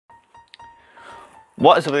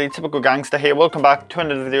What is up, the typical gangster here? Welcome back to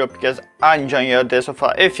another video because I'm enjoying your day so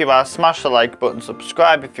far. If you are, smash the like button,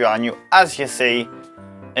 subscribe if you are new. As you see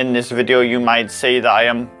in this video, you might see that I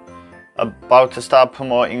am about to start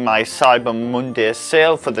promoting my Cyber Monday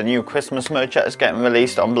sale for the new Christmas merch that is getting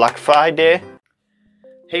released on Black Friday.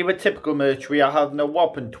 Here with Typical Merch, we are having a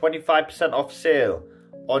whopping 25% off sale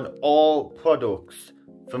on all products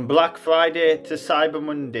from Black Friday to Cyber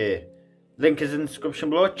Monday. Link is in the description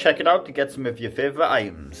below. Check it out to get some of your favourite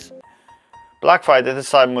items. Black Friday to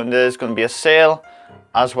Cyber Monday is going to be a sale,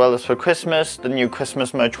 as well as for Christmas. The new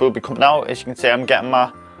Christmas merch will be coming out. As you can see, I'm getting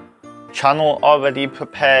my channel already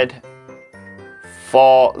prepared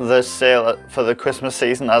for the sale for the Christmas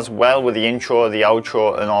season as well, with the intro, the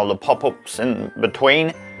outro and all the pop-ups in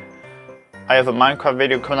between. I have a Minecraft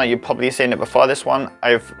video coming out. You've probably seen it before this one.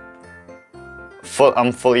 I'm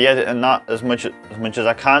fully editing that as much as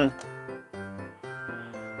I can.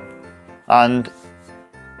 And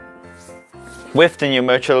with the new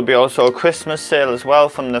merch, there'll be also a Christmas sale as well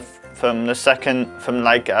from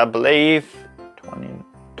like I believe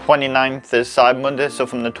 29th is Cyber Monday, so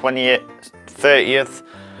from the 30th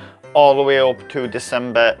all the way up to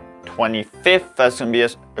December 25th, there's going to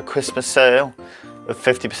be a Christmas sale of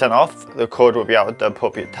 50% off. The code will be out at the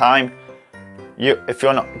appropriate time. If you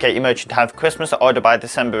want to get your merch in time for Christmas, order by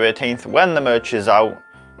December 18th when the merch is out.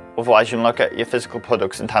 Otherwise, you can look at your physical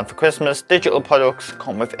products in time for Christmas. Digital products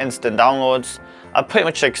come with instant downloads. I pretty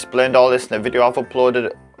much explained all this in a video I've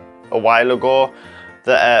uploaded a while ago.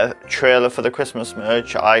 The trailer for the Christmas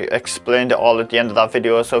merch, I explained it all at the end of that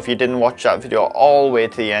video. So if you didn't watch that video all the way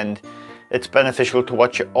to the end, it's beneficial to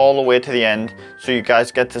watch it all the way to the end, so you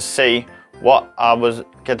guys get to see what I was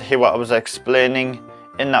explaining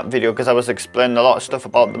in that video, because I was explaining a lot of stuff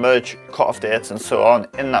about the merch, cut-off dates and so on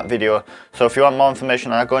in that video. So if you want more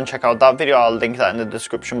information on that, go and check out that video. I'll link that in the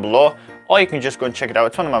description below, or you can just go and check it out.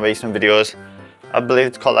 It's one of my recent videos. I believe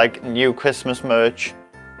it's called like new Christmas merch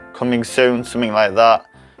coming soon, something like that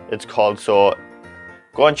it's called. So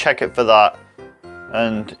go and check it for that,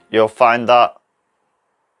 and you'll find that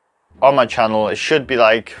on my channel. It should be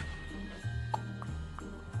like,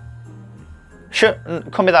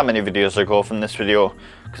 can't be that many videos ago from this video,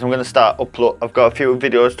 because I'm going to start I've got a few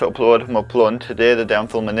videos to upload. I'm uploading today, the day I'm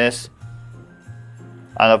filming this,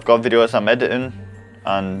 and I've got videos I'm editing.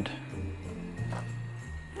 And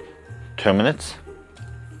 2 minutes.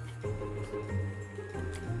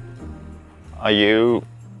 Are you?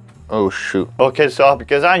 Oh shoot. Okay, so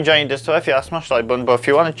because I'm enjoying this, so if you are, smash the like button. But if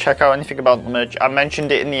you want to check out anything about the merch, I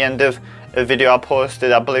mentioned it in the end of a video I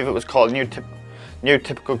posted. I believe it was called New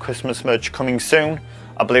Typical Christmas Merch Coming Soon.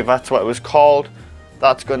 I believe that's what it was called.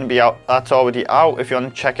 That's going to be out. That's already out. If you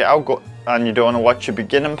want to check it out, go, and you don't want to watch your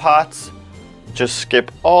beginning parts, just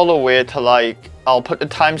skip all the way to like, I'll put the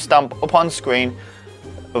timestamp up on screen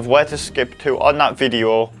of where to skip to on that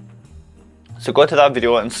video. So go to that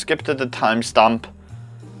video and skip to the timestamp,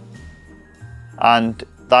 and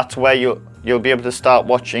that's where you'll be able to start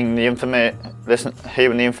watching the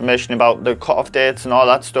hearing the information about the cut-off dates and all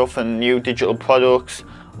that stuff, and new digital products.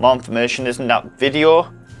 More information is in that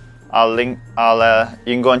video. You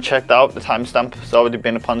can go and check that out. The timestamp has already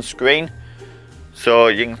been up on the screen, so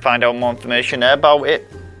you can find out more information there about it.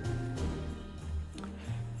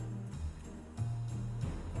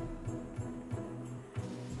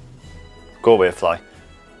 Go away, fly.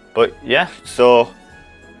 But yeah, so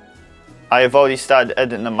I have already started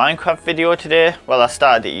editing a Minecraft video today. Well, I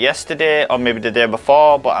started it yesterday or maybe the day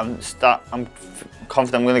before, but I'm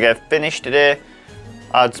confident I'm going to get it finished today.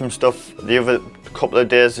 I had some stuff the other couple of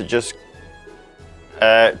days that just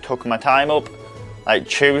took my time up. Like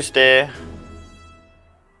Tuesday,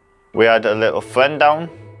 we had a little friend down,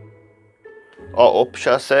 or up,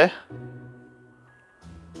 shall I say.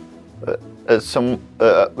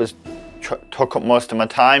 Took up most of my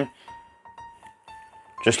time.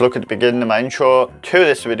 Just look at the beginning of my intro to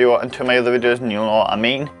this video and to my other videos and you'll know what I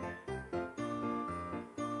mean.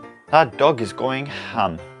 That dog is going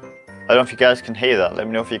ham. I don't know if you guys can hear that, let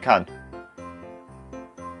me know if you can.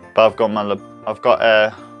 But I've got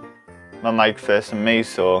my mic facing me,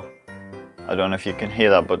 so I don't know if you can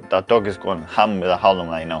hear that, but that dog is going ham with a howling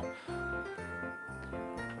right now.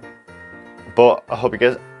 But I hope you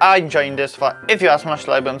guys are enjoying this. If you are, smash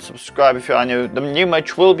the like button, subscribe if you are new. The new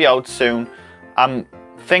merch will be out soon. I'm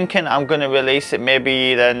thinking I'm going to release it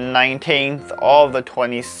maybe the 19th or the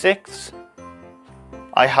 26th.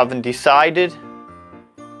 I haven't decided.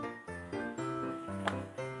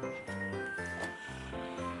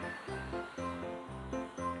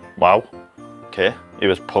 Wow. Okay, he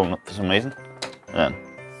was pulling up for some reason. And then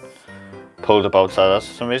pulled up outside us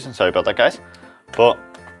for some reason. Sorry about that, guys. But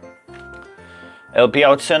It'll be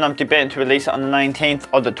out soon. I'm debating to release it on the 19th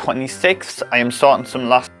or the 26th. I am sorting some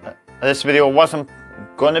last... This video wasn't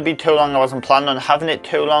going to be too long. I wasn't planning on having it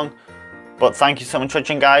too long. But thank you so much for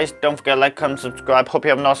watching, guys. Don't forget to like, comment, subscribe. Hope you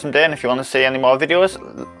have an awesome day. And if you want to see any more videos,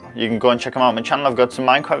 you can go and check them out on my channel. I've got some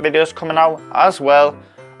Minecraft videos coming out as well.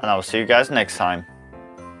 And I will see you guys next time.